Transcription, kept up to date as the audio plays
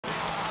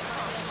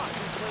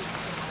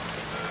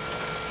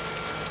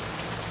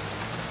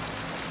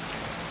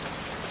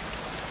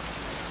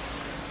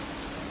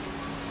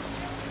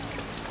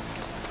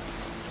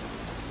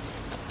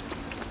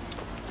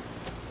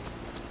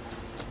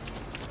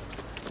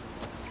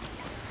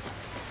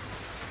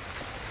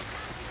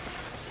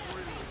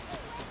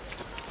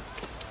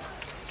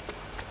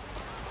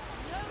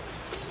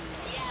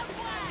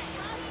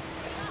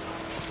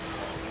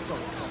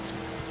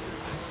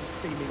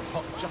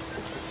not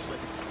justice that's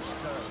ready to be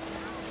served.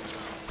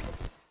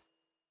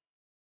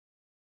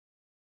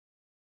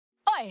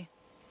 Oi!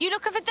 You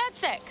looking for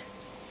DedSec?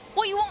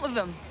 What you want with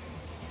them?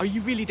 Are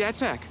you really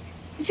DedSec?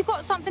 If you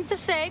got something to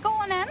say, go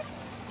on then.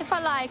 If I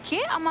like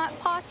it, I might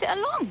pass it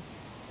along.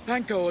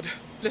 Thank God.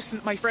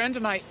 Listen, my friend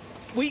and I,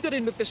 we got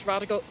in with this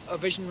radical, a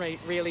visionary,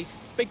 really.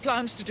 Big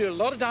plans to do a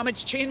lot of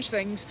damage, change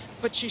things,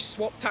 but she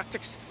swapped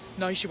tactics.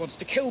 Now she wants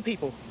to kill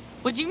people.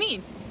 What do you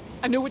mean?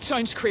 I know it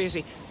sounds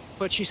crazy,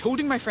 but she's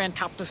holding my friend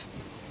captive.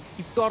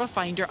 You've got to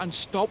find her and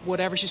stop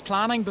whatever she's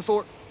planning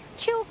before...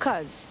 Chill,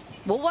 cuz.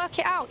 We'll work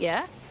it out,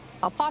 yeah?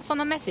 I'll pass on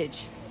the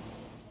message.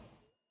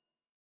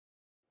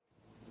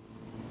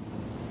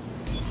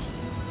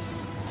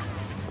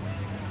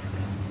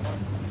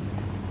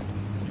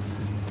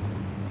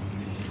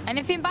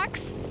 Anything,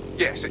 Bax?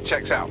 Yes, it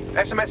checks out.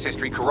 SMS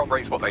history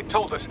corroborates what they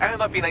told us,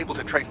 and I've been able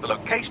to trace the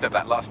location of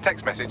that last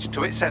text message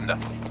to its sender.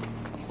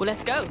 Well,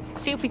 let's go.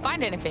 See if we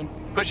find anything.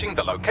 Pushing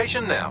the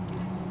location now.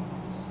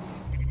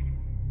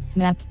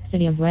 Map,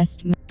 City of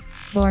West,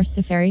 for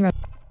Safari Road.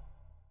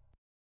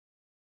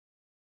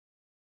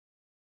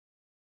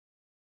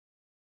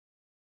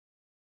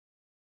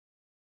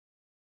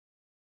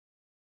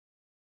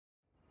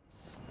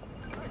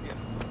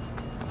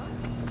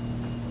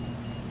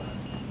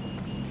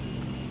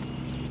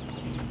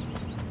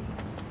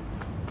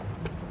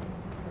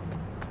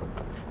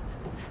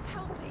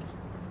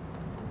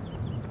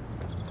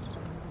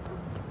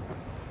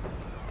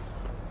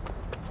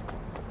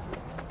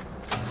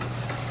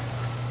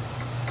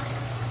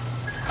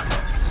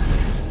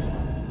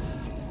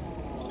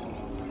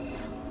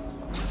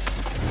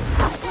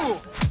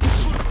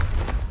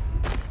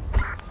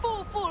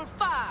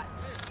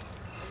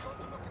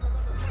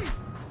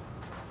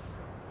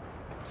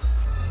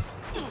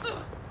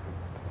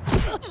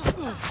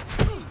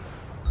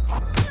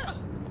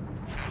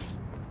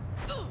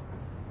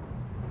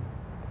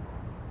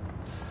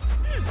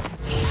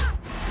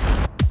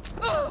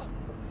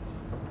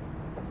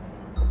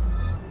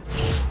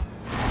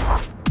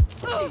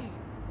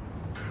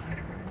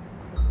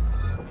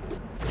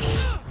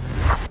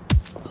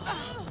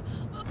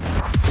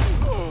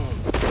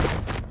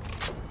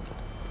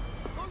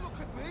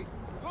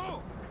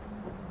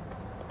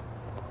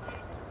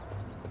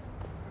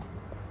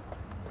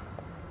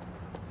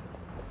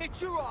 Get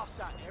your ass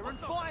out here and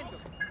find them.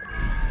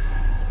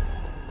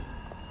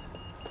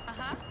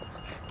 Uh-huh.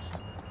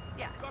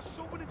 Yeah. Got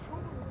someone in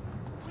trouble.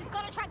 We've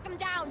got to track them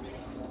down.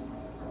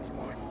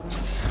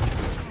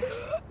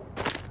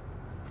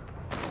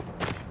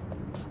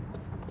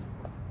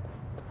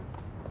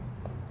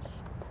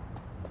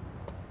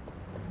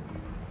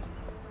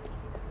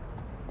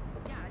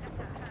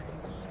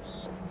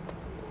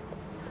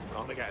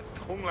 I'm gonna get a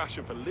tongue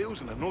lashing for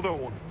losing another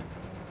one.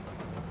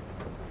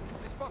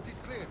 This spot is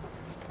clear.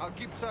 I'll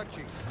keep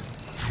searching.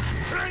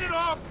 Turn it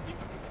off!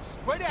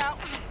 Spread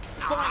out.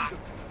 Find them.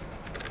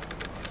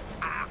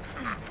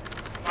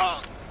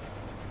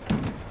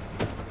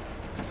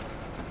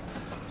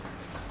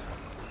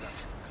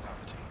 Natural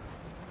calamity.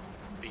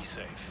 Be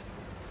safe.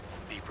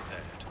 Be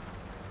prepared.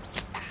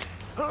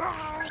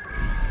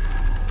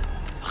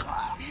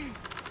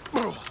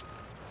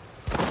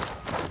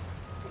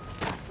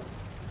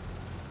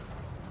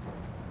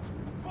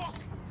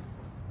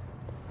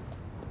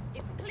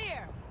 It's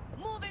clear.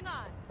 Moving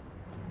on.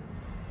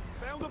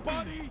 Found the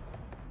body.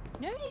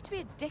 No need to be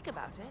a dick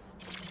about it.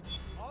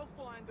 I'll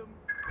find them.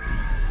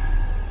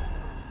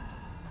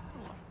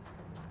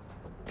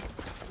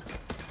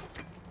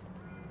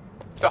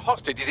 The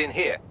hostage is in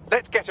here.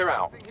 Let's get her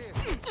out. Here.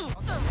 I'll take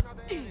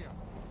another area.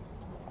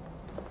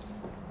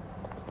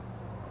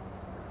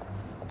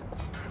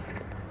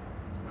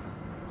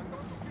 I'm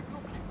going to keep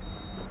looking.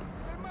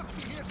 They must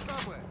be here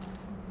somewhere.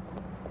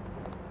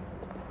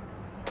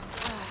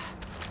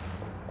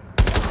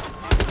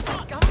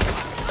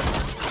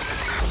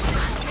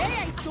 Hey,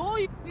 I saw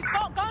you! We've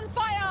got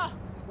gunfire!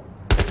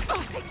 I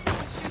think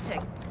someone's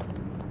shooting.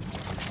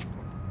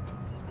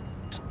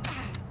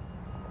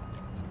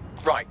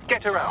 Right,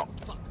 get her out.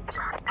 I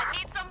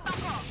need some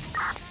backup.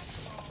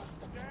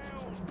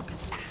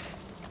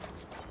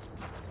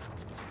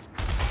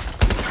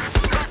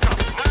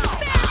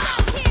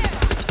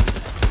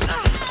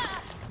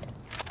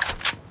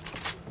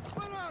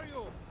 Where are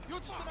you? You're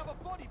just another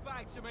body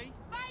bag to me.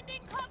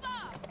 Finding cover!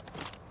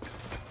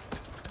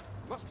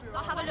 Must be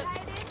I'll have a look.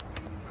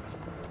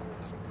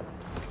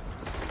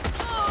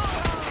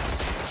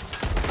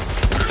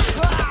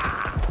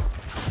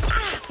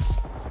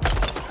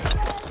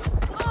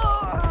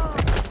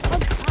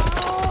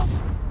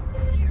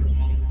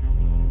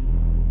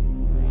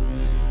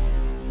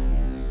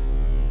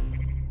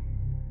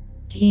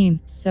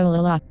 Team,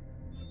 Solo Lock.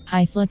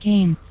 Isla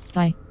Kane,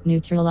 Spy,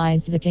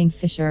 neutralize the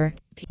Kingfisher.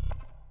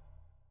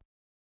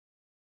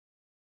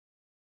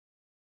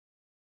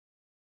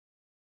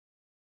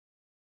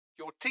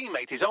 Your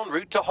teammate is en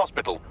route to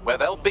hospital, where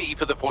they'll be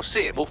for the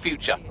foreseeable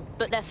future.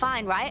 But they're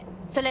fine, right?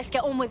 So let's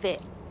get on with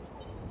it.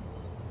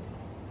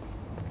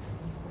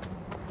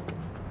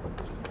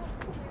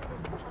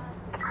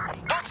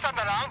 Don't stand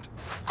around.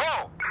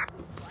 Go!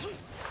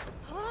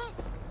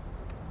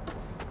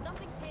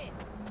 Nothing's here.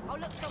 I'll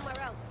look somewhere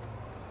else.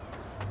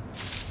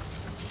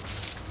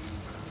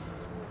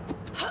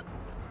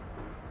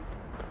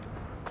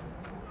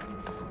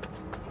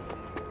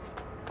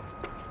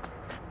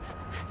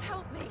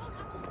 Help me.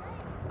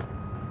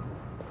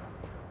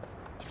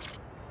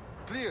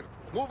 Clear.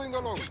 Moving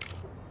along.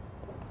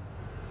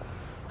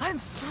 I'm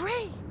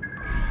free!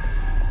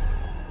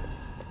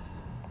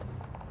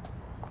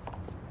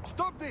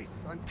 Stop this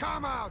and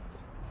come out.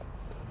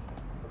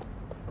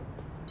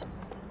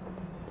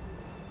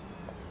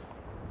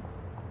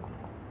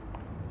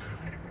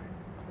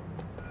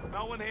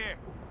 No one here.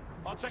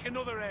 I'll check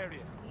another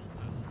area.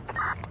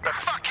 The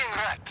fucking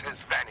rat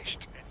has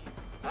vanished.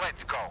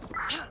 Let's go.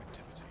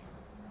 Activity.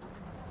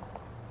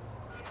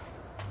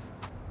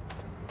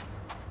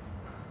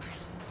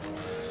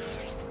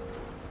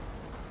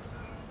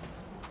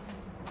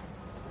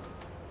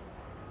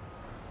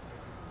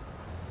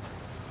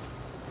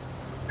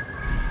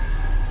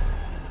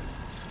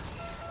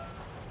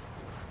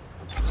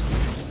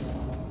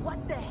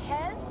 What the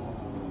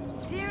hell?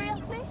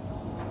 Seriously?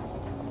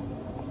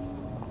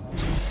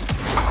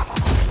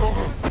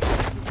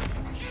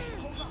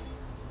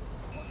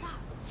 What's that?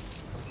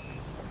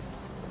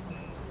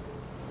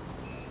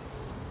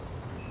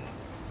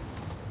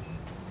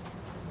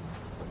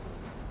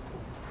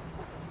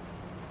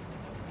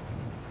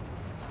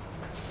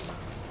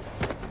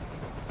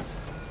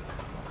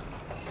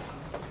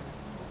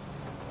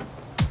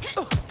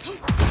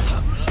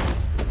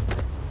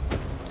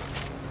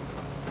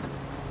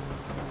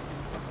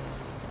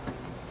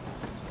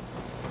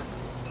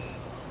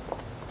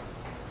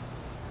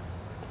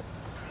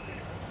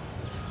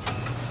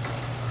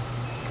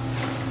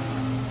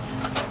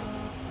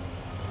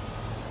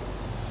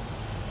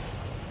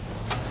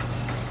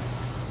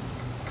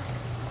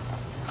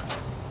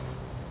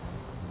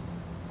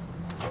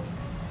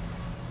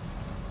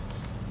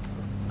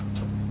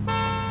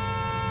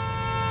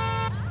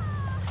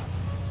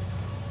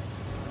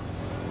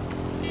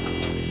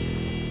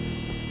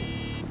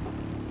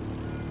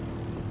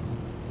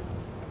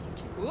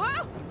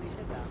 Whoa!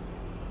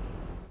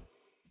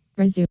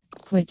 Resume.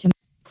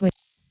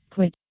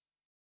 Quit.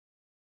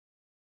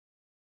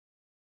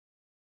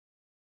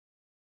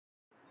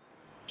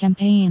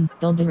 Campaign.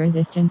 Build a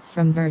resistance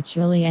from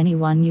virtually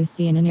anyone you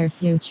see in a near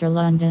future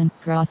London.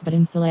 Cross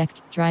button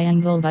select.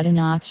 Triangle button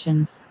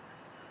options.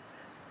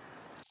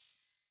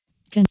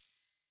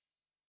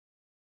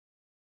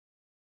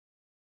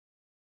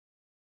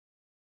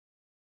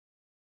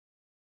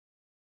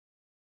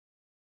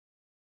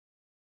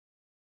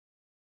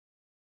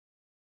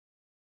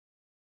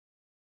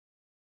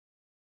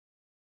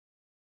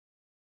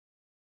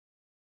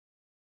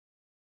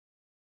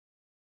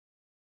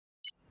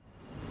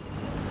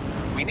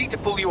 We need to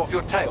pull you off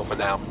your tail for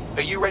now.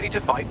 Are you ready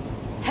to fight?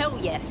 Hell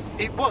yes.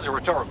 It was a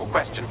rhetorical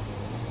question.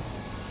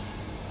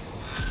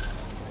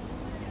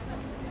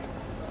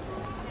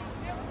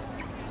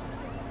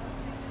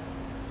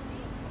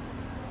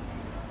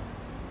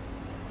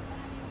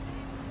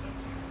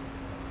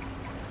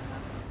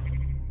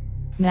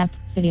 Map.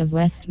 City of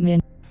West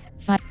Min.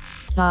 5.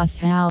 South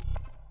Hal.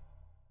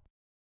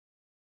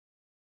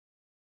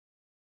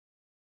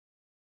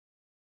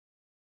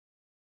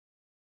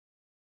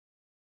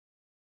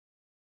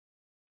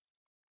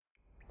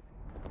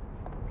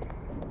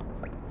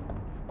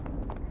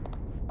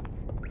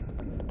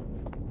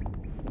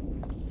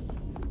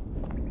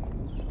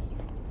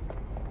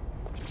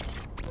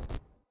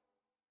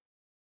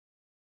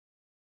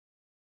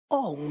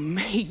 Oh,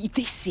 mate,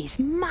 this is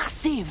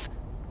massive!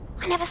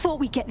 I never thought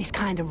we'd get this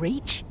kind of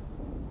reach.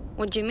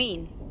 What do you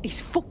mean? It's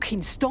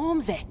fucking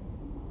Stormzy.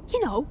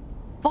 You know,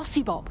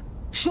 Bossy Bob.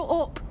 Shut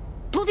up.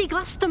 Bloody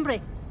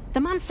Glastonbury. The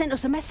man sent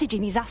us a message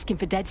and he's asking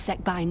for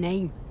DedSec by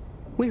name.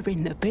 We're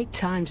in the big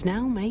times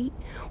now, mate.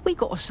 We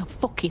got us a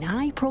fucking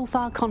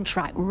high-profile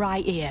contract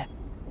right here.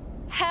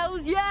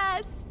 Hells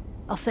yes!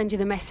 I'll send you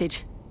the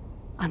message.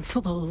 And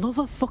for the love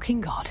of fucking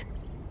God,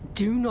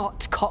 do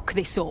not cock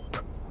this up.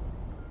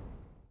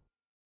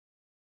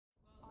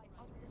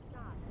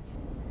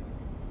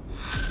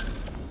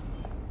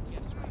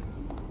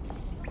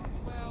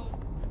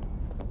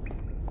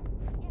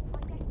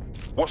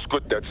 What's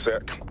good,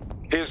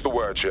 DedSec? Here's the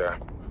word, yeah.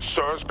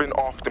 Sir's been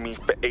after me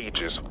for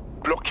ages,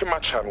 blocking my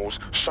channels,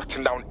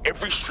 shutting down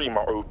every stream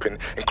I open,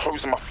 and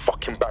closing my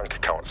fucking bank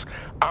accounts.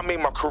 I made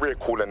my career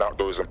calling out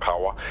those in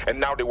power, and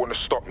now they want to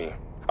stop me.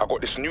 I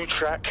got this new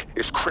track,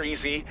 it's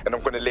crazy, and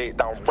I'm gonna lay it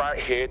down right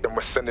here, then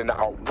we're sending it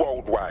out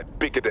worldwide,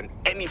 bigger than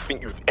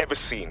anything you've ever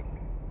seen.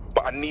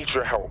 But I need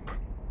your help.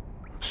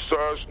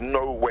 Sirs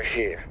know we're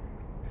here.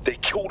 They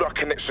killed our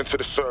connection to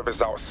the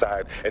servers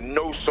outside, and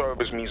no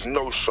servers means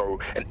no show,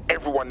 and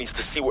everyone needs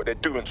to see what they're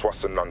doing to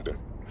us in London.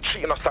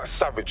 Treating us like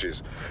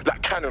savages,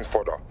 like cannon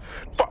fodder.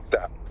 Fuck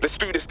that. Let's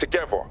do this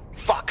together.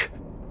 Fuck!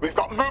 We've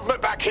got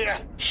movement back here!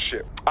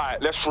 Shit.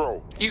 Alright, let's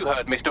roll. You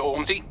heard Mr.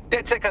 Ormsey.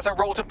 DedSec has a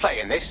role to play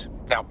in this.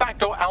 Now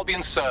backdoor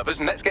Albion's servers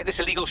and let's get this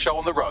illegal show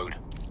on the road.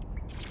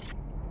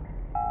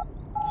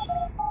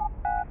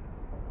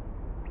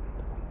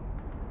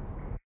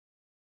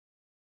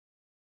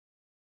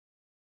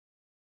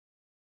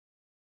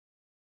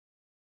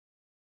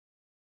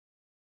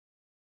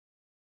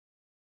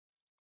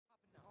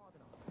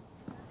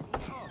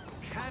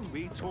 Can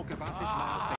we talk about this man?